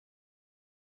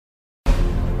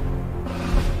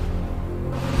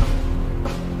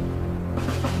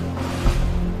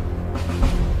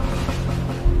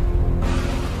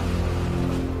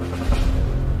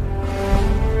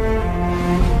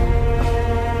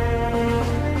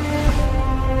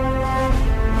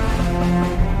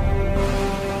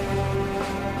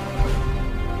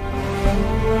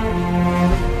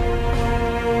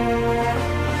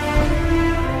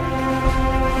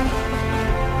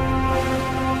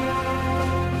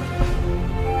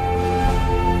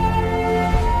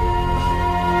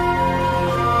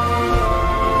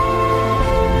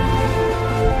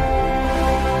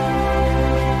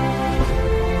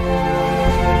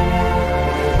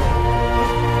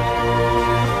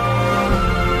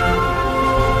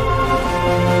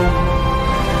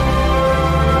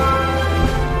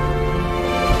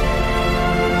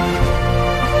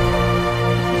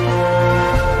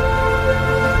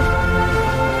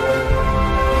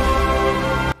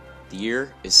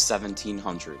is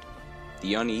 1700.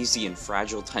 The uneasy and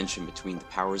fragile tension between the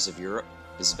powers of Europe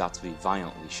is about to be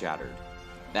violently shattered.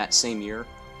 That same year,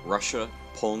 Russia,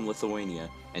 Poland-Lithuania,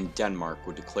 and Denmark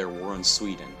would declare war on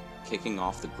Sweden, kicking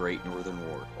off the Great Northern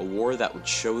War. A war that would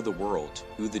show the world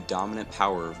who the dominant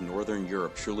power of Northern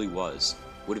Europe truly was.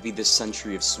 Would it be the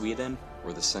century of Sweden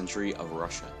or the century of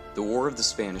Russia? The War of the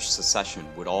Spanish Succession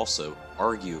would also,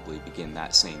 arguably, begin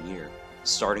that same year,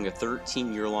 starting a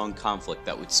 13-year-long conflict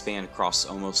that would span across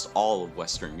almost all of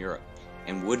Western Europe,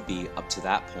 and would be, up to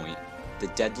that point, the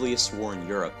deadliest war in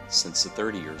Europe since the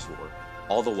 30 Years' War.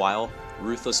 All the while,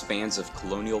 ruthless bands of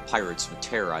colonial pirates would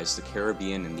terrorize the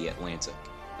Caribbean and the Atlantic,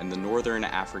 and the northern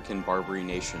African Barbary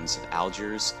nations of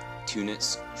Algiers,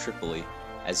 Tunis, Tripoli,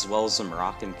 as well as the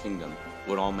Moroccan Kingdom,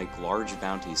 would all make large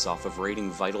bounties off of raiding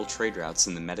vital trade routes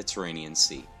in the Mediterranean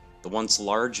Sea. The once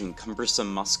large and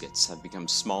cumbersome muskets have become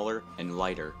smaller and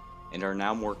lighter, and are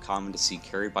now more common to see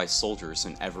carried by soldiers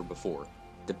than ever before.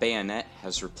 The bayonet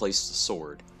has replaced the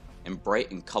sword, and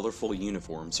bright and colorful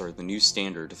uniforms are the new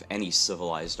standard of any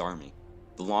civilized army.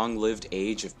 The long-lived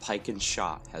age of pike and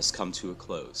shot has come to a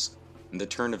close, and the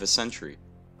turn of a century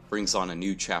brings on a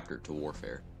new chapter to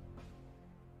warfare.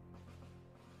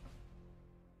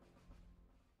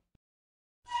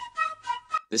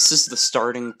 This is the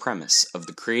starting premise of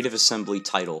the Creative Assembly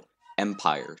title,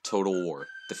 Empire Total War.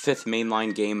 The fifth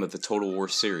mainline game of the Total War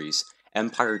series,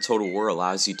 Empire Total War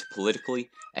allows you to politically,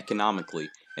 economically,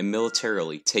 and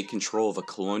militarily take control of a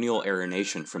colonial-era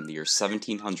nation from the year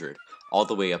 1700 all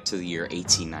the way up to the year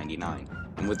 1899.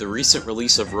 And with the recent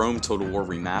release of Rome Total War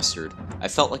Remastered, I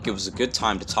felt like it was a good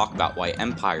time to talk about why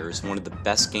Empire is one of the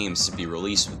best games to be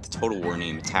released with the Total War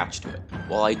name attached to it.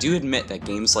 While I do admit that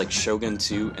games like Shogun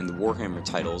 2 and the Warhammer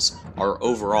titles are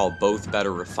overall both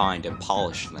better refined and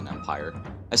polished than Empire,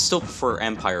 I still prefer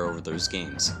Empire over those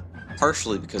games,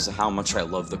 partially because of how much I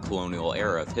love the colonial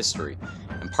era of history,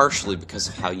 and partially because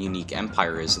of how unique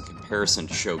Empire is in comparison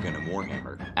to Shogun and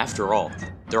Warhammer. After all,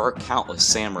 there are countless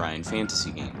samurai and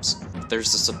fantasy games, but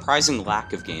there's a surprising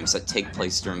lack of games that take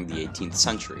place during the 18th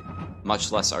century,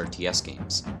 much less RTS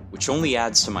games, which only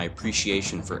adds to my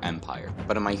appreciation for Empire.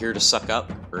 But am I here to suck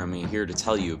up, or am I here to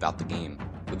tell you about the game?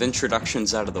 With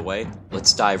introductions out of the way,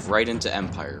 let's dive right into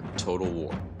Empire Total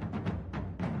War.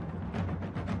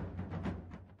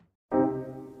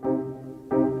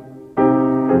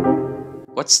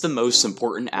 What's the most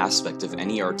important aspect of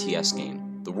any RTS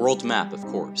game? The world map, of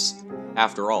course.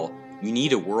 After all, you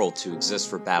need a world to exist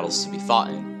for battles to be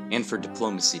fought in, and for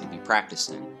diplomacy to be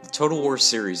practiced in. The Total War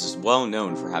series is well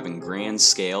known for having grand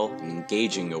scale and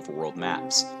engaging overworld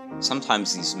maps.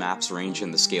 Sometimes these maps range in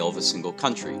the scale of a single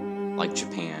country, like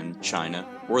Japan, China,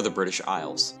 or the British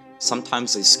Isles.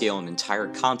 Sometimes they scale an entire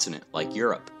continent, like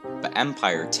Europe, but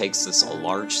Empire takes this a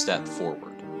large step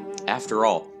forward. After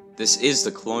all, this is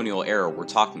the colonial era we're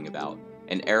talking about,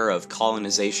 an era of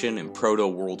colonization and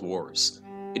proto-world wars.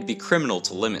 It'd be criminal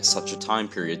to limit such a time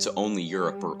period to only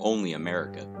Europe or only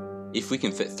America. If we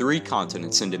can fit 3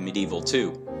 continents into Medieval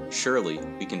 2, surely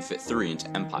we can fit 3 into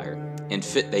Empire. And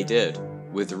fit they did,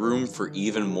 with room for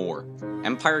even more.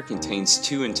 Empire contains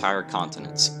 2 entire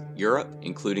continents, Europe,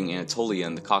 including Anatolia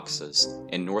and the Caucasus,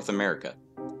 and North America.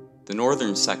 The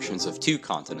northern sections of 2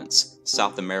 continents,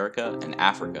 South America and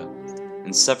Africa,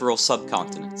 and several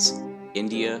subcontinents,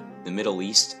 India, the Middle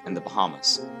East, and the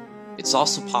Bahamas. It's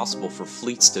also possible for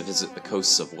fleets to visit the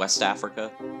coasts of West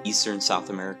Africa, Eastern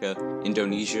South America,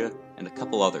 Indonesia, and a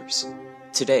couple others.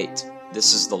 To date,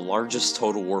 this is the largest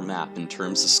Total War map in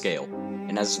terms of scale,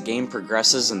 and as the game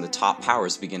progresses and the top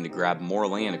powers begin to grab more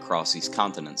land across these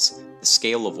continents, the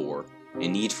scale of war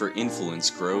and need for influence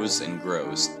grows and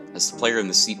grows, as the player and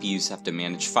the CPUs have to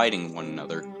manage fighting one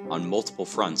another on multiple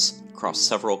fronts across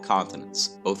several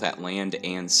continents, both at land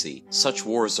and sea. Such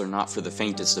wars are not for the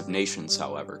faintest of nations,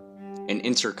 however. An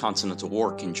intercontinental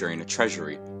war can drain a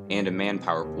treasury and a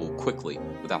manpower pool quickly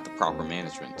without the proper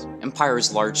management.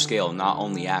 Empire's large scale not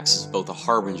only acts as both a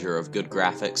harbinger of good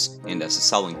graphics and as a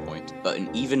selling point, but an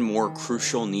even more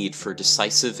crucial need for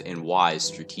decisive and wise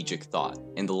strategic thought,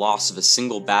 and the loss of a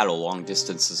single battle long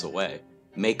distances away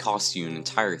may cost you an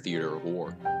entire theater of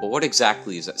war. But what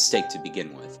exactly is at stake to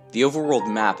begin with? The overworld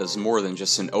map is more than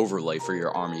just an overlay for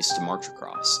your armies to march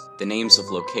across. The names of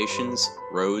locations,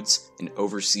 roads, and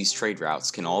overseas trade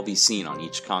routes can all be seen on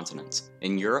each continent.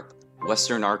 In Europe,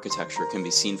 Western architecture can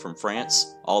be seen from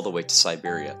France all the way to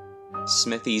Siberia.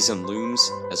 Smithies and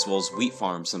looms, as well as wheat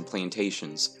farms and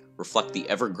plantations, reflect the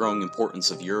ever-growing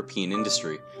importance of European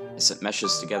industry as it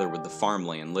meshes together with the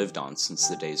farmland lived on since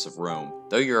the days of Rome.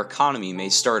 Though your economy may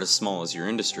start as small as your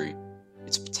industry,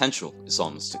 its potential is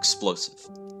almost explosive.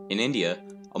 In India,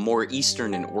 A more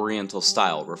Eastern and Oriental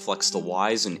style reflects the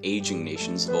wise and aging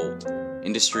nations of old.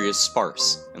 Industry is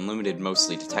sparse and limited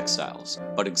mostly to textiles,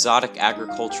 but exotic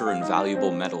agriculture and valuable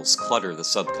metals clutter the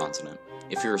subcontinent.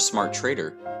 If you're a smart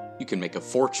trader, you can make a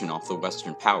fortune off the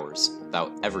Western powers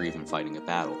without ever even fighting a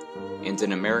battle. And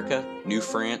in America, New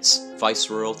France,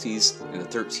 viceroyalties, and the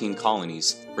 13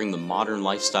 colonies bring the modern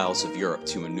lifestyles of Europe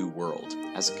to a new world,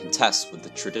 as it contests with the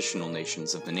traditional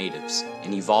nations of the natives,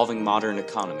 an evolving modern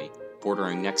economy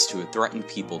bordering next to a threatened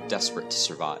people desperate to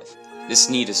survive. This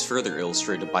need is further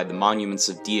illustrated by the monuments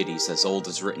of deities as old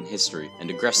as written history, and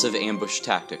aggressive ambush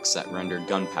tactics that render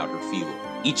gunpowder feeble.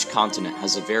 Each continent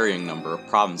has a varying number of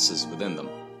provinces within them.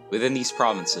 Within these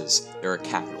provinces, there are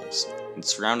capitals, and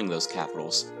surrounding those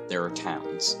capitals, there are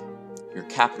towns. Your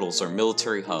capitals are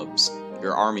military hubs.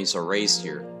 Your armies are raised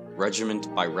here,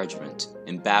 regiment by regiment,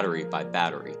 and battery by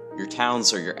battery. Your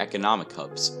towns are your economic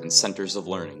hubs and centers of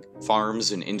learning.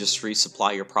 Farms and industry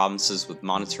supply your provinces with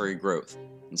monetary growth,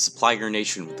 and supply your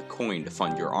nation with the coin to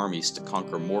fund your armies to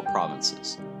conquer more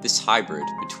provinces. This hybrid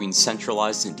between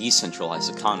centralized and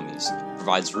decentralized economies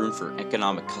provides room for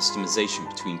economic customization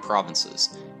between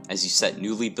provinces, as you set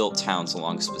newly built towns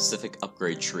along a specific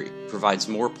upgrade tree, provides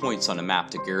more points on a map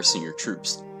to garrison your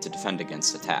troops to defend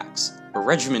against attacks. A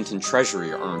regiment and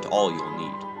treasury aren't all you'll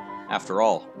need. After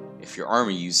all, if your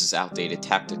army uses outdated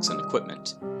tactics and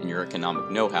equipment, and your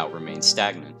economic know-how remains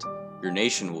stagnant, your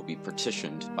nation will be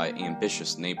partitioned by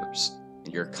ambitious neighbors,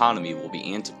 and your economy will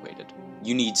be antiquated.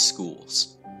 You need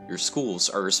schools. Your schools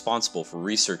are responsible for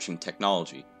researching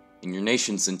technology, and your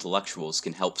nation's intellectuals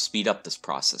can help speed up this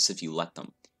process if you let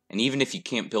them. And even if you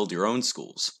can't build your own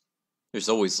schools, there's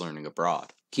always learning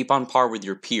abroad. Keep on par with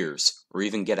your peers, or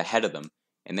even get ahead of them,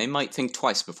 and they might think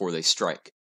twice before they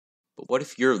strike. But what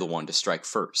if you're the one to strike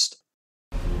first?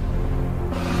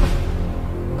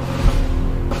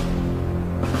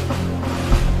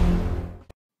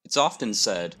 It's often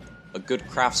said, a good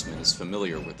craftsman is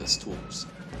familiar with his tools.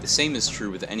 The same is true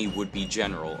with any would-be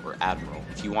general or admiral.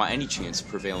 If you want any chance of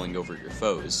prevailing over your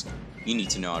foes, you need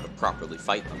to know how to properly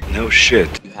fight them. No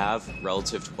shit. You have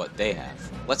relative to what they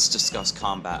have. Let's discuss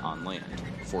combat on land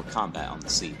before combat on the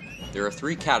sea. There are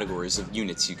 3 categories of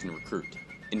units you can recruit: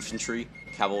 infantry,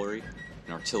 cavalry,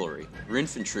 and artillery. Your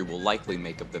infantry will likely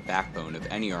make up the backbone of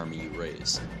any army you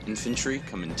raise. Infantry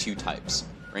come in 2 types: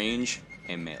 range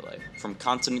and melee. From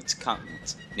continent to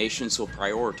continent, nations will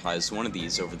prioritize one of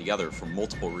these over the other for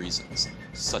multiple reasons,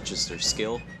 such as their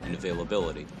skill and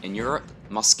availability. In Europe,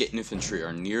 musket infantry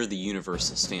are near the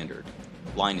universal standard,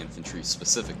 line infantry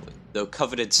specifically, though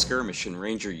coveted skirmish and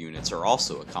ranger units are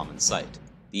also a common sight.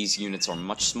 These units are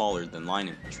much smaller than line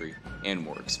infantry, and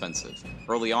more expensive.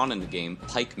 Early on in the game,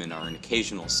 pikemen are an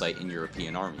occasional sight in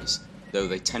European armies, though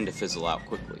they tend to fizzle out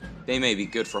quickly. They may be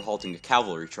good for halting a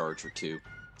cavalry charge or two,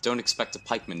 but don't expect a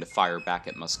pikeman to fire back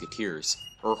at musketeers,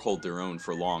 or hold their own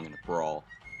for long in a brawl.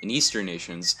 In Eastern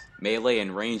nations, melee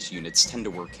and ranged units tend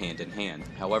to work hand in hand.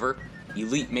 However,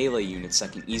 elite melee units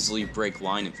that can easily break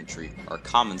line infantry are a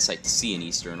common sight to see in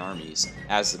Eastern armies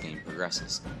as the game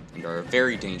progresses, and are a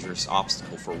very dangerous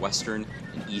obstacle for Western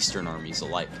and Eastern armies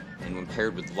alike, and when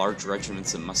paired with large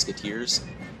regiments of musketeers,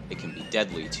 it can be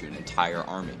deadly to an entire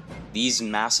army. These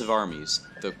massive armies,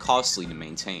 though costly to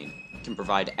maintain, can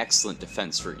provide excellent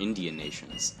defense for Indian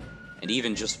nations, and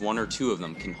even just 1 or 2 of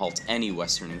them can halt any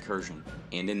Western incursion.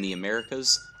 And in the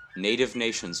Americas, native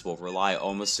nations will rely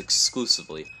almost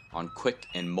exclusively on quick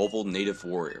and mobile native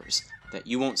warriors that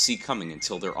you won't see coming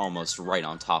until they're almost right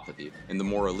on top of you. And the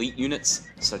more elite units,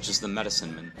 such as the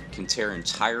medicine men, can tear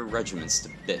entire regiments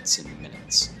to bits in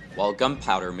minutes. While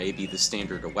gunpowder may be the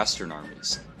standard of Western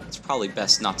armies, it's probably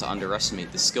best not to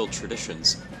underestimate the skilled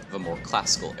traditions of a more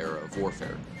classical era of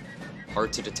warfare.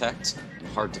 Hard to detect and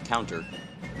hard to counter,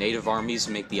 native armies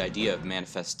make the idea of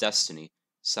manifest destiny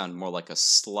sound more like a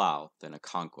slough than a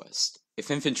conquest. If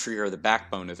infantry are the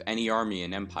backbone of any army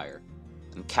and empire,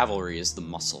 then cavalry is the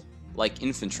muscle. Like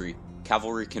infantry,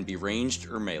 cavalry can be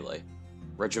ranged or melee.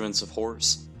 Regiments of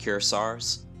horse,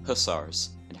 cuirassiers, hussars,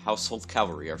 and household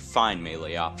cavalry are fine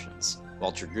melee options,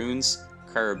 while dragoons,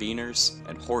 carabiners,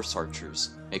 and horse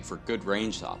archers make for good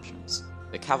ranged options.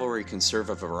 The cavalry can serve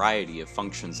a variety of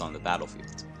functions on the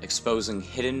battlefield, exposing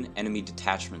hidden enemy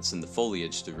detachments in the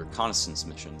foliage through reconnaissance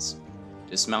missions,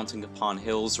 dismounting upon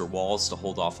hills or walls to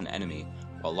hold off an enemy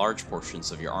while large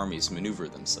portions of your armies maneuver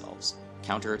themselves,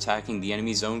 counterattacking the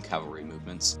enemy's own cavalry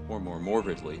movements, or more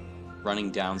morbidly,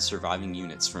 running down surviving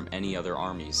units from any other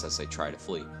armies as they try to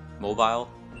flee. Mobile,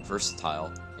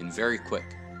 versatile, and very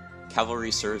quick, cavalry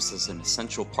serves as an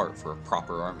essential part for a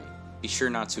proper army. Be sure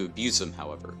not to abuse them,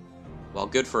 however. While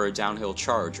good for a downhill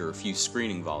charge or a few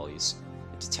screening volleys,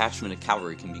 it detachment of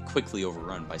cavalry can be quickly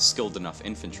overrun by skilled enough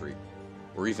infantry,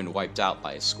 or even wiped out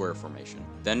by a square formation.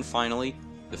 Then finally,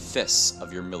 the fists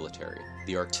of your military,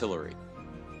 the artillery.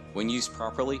 When used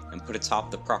properly and put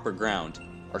atop the proper ground,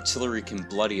 artillery can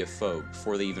bloody a foe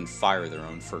before they even fire their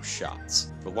own first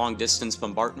shots. For long-distance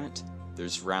bombardment,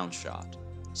 there's round shot.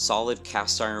 Solid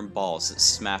cast iron balls that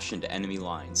smash into enemy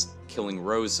lines, killing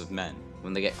rows of men.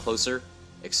 When they get closer,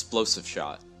 explosive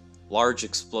shot. Large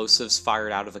explosives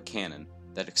fired out of a cannon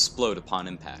that explode upon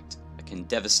impact, that can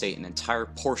devastate an entire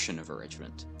portion of a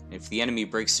regiment. And if the enemy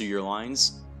breaks through your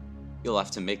lines, you'll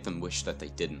have to make them wish that they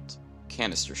didn't.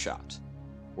 Canister shot.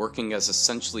 Working as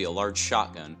essentially a large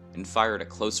shotgun and fired at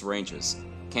close ranges,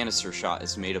 canister shot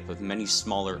is made up of many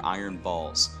smaller iron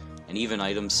balls, and even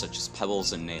items such as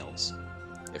pebbles and nails.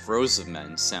 If rows of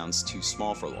men sounds too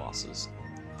small for losses,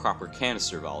 proper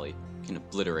canister volley can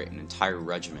obliterate an entire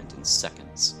regiment in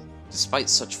seconds. Despite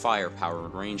such firepower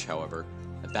and range, however,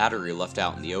 a battery left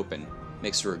out in the open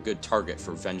makes her a good target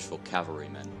for vengeful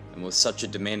cavalrymen, and with such a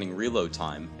demanding reload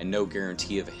time and no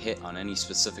guarantee of a hit on any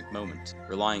specific moment,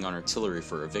 relying on artillery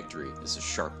for a victory is a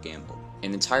sharp gamble.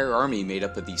 An entire army made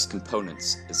up of these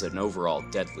components is an overall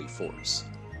deadly force,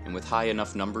 and with high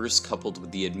enough numbers coupled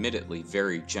with the admittedly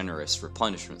very generous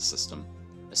replenishment system,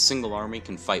 a single army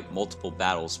can fight multiple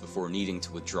battles before needing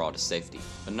to withdraw to safety.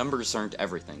 But numbers aren't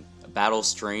everything. A battle's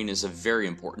strain is a very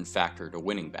important factor to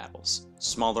winning battles.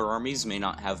 Smaller armies may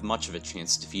not have much of a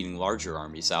chance defeating larger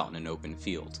armies out in an open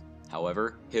field.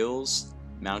 However, hills,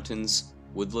 mountains,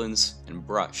 woodlands, and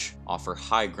brush offer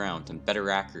high ground and better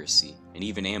accuracy, and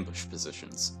even ambush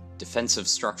positions. Defensive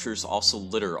structures also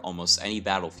litter almost any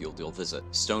battlefield you'll visit.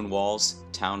 Stone walls,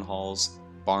 town halls,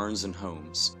 barns, and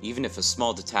homes. Even if a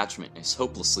small detachment is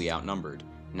hopelessly outnumbered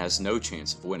and has no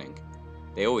chance of winning,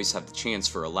 they always have the chance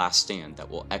for a last stand that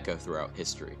will echo throughout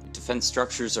history. If defense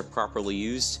structures are properly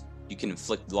used, you can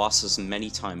inflict losses many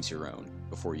times your own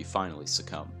before you finally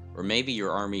succumb. Or maybe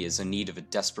your army is in need of a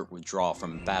desperate withdrawal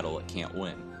from a battle it can't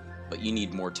win, but you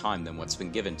need more time than what's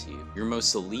been given to you. Your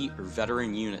most elite or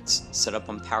veteran units set up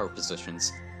on power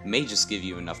positions may just give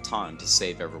you enough time to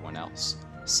save everyone else,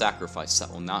 a sacrifice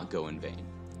that will not go in vain.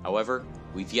 However,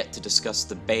 we've yet to discuss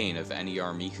the bane of any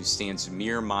army who stands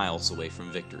mere miles away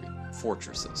from victory: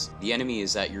 fortresses. The enemy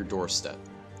is at your doorstep.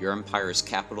 Your empire's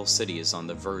capital city is on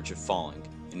the verge of falling.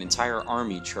 An entire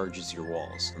army charges your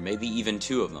walls, or maybe even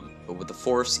two of them, but with a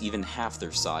force even half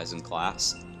their size and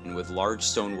class, and with large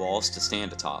stone walls to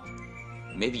stand atop.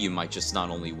 Maybe you might just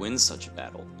not only win such a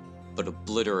battle, but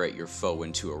obliterate your foe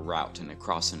into a rout and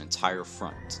across an entire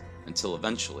front, until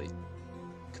eventually,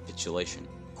 capitulation.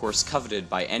 Of course, coveted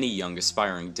by any young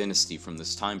aspiring dynasty from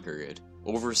this time period,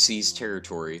 overseas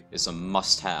territory is a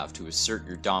must-have to assert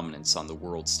your dominance on the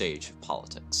world stage of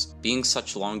politics. Being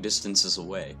such long distances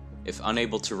away, if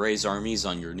unable to raise armies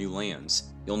on your new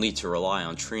lands, you'll need to rely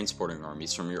on transporting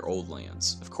armies from your old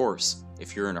lands. Of course,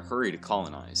 if you're in a hurry to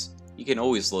colonize, you can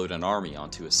always load an army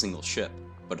onto a single ship,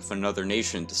 but if another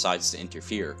nation decides to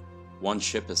interfere, one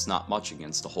ship is not much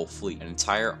against a whole fleet. An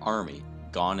entire army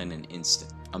gone in an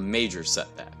instant. A major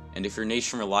setback. And if your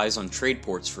nation relies on trade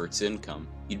ports for its income,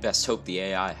 you'd best hope the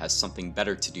AI has something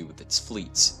better to do with its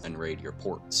fleets than raid your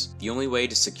ports. The only way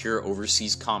to secure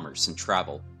overseas commerce and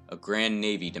travel, a grand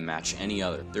navy to match any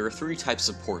other. There are three types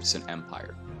of ports in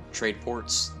Empire: trade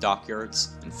ports,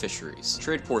 dockyards, and fisheries.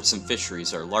 Trade ports and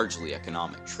fisheries are largely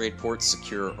economic. Trade ports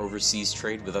secure overseas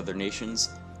trade with other nations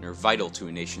and are vital to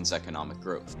a nation's economic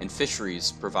growth. And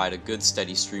fisheries provide a good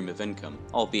steady stream of income,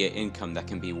 albeit income that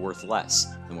can be worth less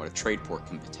than what a trade port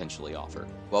can potentially offer.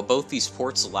 While both these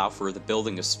ports allow for the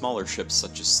building of smaller ships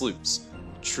such as sloops,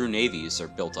 true navies are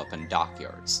built up in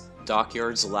dockyards.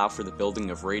 Dockyards allow for the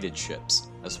building of rated ships,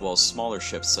 as well as smaller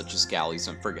ships such as galleys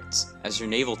and frigates. As your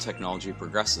naval technology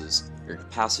progresses, your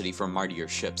capacity for mightier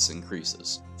ships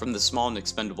increases. From the small and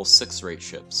expendable 6th-rate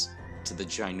ships, to the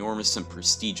ginormous and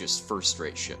prestigious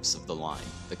 1st-rate ships of the line.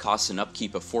 The cost and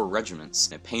upkeep of 4 regiments,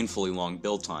 and a painfully long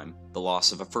build time, the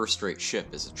loss of a 1st-rate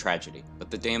ship is a tragedy, but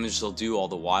the damage they'll do all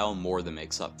the while more than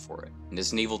makes up for it. And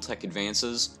as naval tech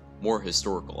advances, more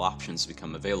historical options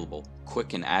become available: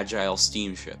 quick and agile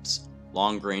steamships,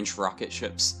 long-range rocket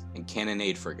ships, and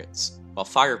cannonade frigates. While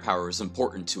firepower is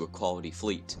important to a quality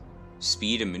fleet,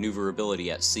 speed and maneuverability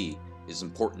at sea is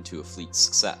important to a fleet's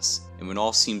success, and when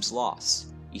all seems lost,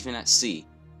 even at sea,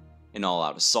 an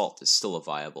all-out assault is still a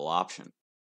viable option.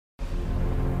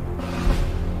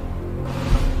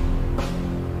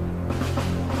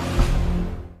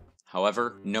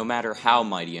 However, no matter how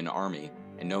mighty an army,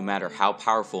 and no matter how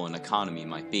powerful an economy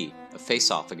might be, a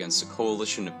face-off against a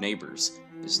coalition of neighbors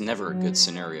is never a good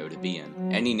scenario to be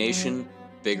in. Any nation,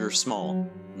 big or small,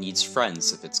 needs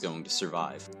friends if it's going to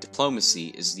survive. Diplomacy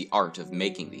is the art of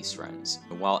making these friends,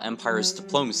 and while Empire's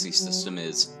diplomacy system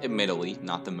is, admittedly,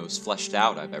 not the most fleshed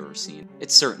out I've ever seen,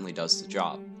 it certainly does the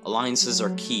job. Alliances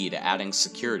are key to adding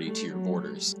security to your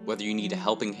borders, whether you need a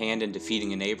helping hand in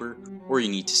defeating a neighbor, or you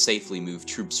need to safely move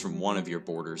troops from one of your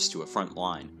borders to a front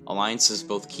line. Alliances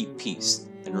both keep peace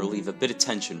and relieve a bit of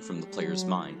tension from the player's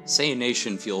mind. Say a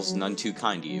nation feels none too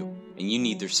kind to you, and you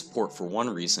need their support for one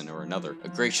reason or another. A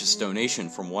gracious donation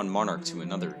from one monarch to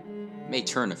another may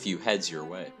turn a few heads your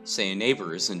way. Say a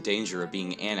neighbor is in danger of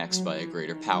being annexed by a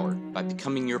greater power. By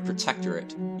becoming your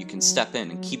protectorate, you can step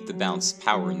in and keep the balance of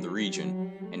power in the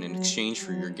region, and in exchange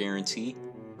for your guarantee,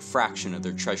 a fraction of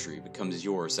their treasury becomes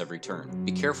yours every turn.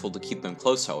 Be careful to keep them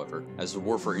close, however, as the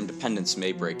war for independence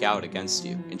may break out against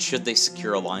you, and should they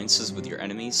secure alliances with your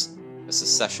enemies, a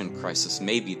secession crisis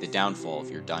may be the downfall of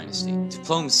your dynasty.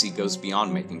 Diplomacy goes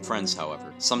beyond making friends,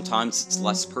 however. Sometimes it's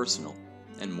less personal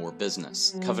and more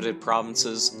business. Coveted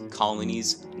provinces,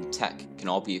 colonies, and tech can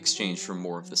all be exchanged for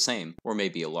more of the same, or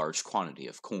maybe a large quantity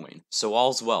of coin. So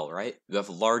all's well, right? You have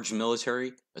a large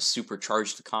military, a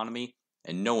supercharged economy,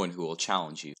 and no one who will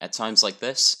challenge you. At times like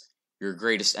this, your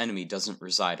greatest enemy doesn't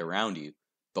reside around you,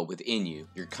 but within you.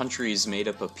 Your country is made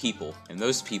up of people, and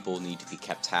those people need to be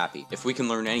kept happy. If we can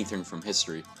learn anything from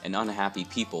history, an unhappy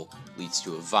people leads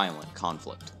to a violent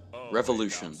conflict.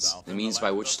 Revolutions, the means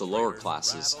by which the lower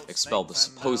classes expel the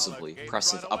supposedly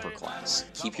oppressive upper class.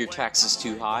 Keep your taxes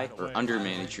too high, or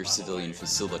undermanage your civilian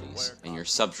facilities, and your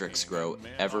subjects grow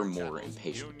ever more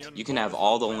impatient. You can have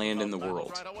all the land in the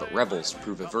world, but rebels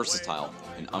prove a versatile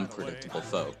and unpredictable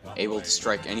foe, able to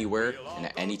strike anywhere and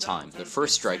at any time. The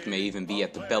first strike may even be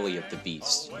at the belly of the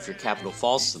beast. If your capital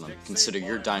falls to them, consider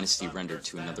your dynasty rendered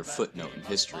to another footnote in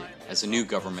history, as a new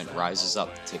government rises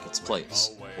up to take its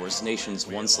place, or as nations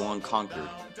once long conquered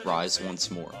rise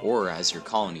once more, or as your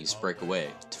colonies break away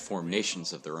to form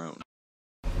nations of their own.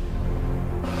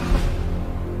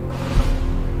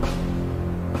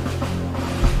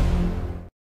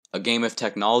 A game of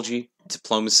technology,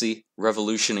 diplomacy,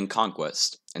 revolution, and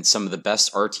conquest, and some of the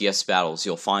best RTS battles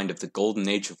you'll find of the golden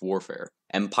age of warfare.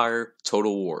 Empire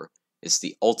Total War is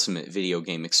the ultimate video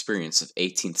game experience of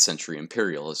 18th century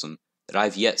imperialism that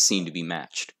I've yet seen to be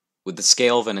matched. With the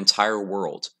scale of an entire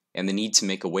world, and the need to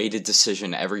make a weighted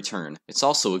decision every turn, it's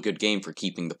also a good game for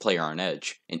keeping the player on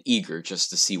edge, and eager just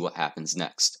to see what happens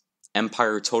next.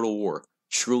 Empire Total War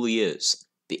truly is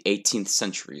the 18th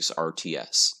century's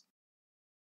RTS.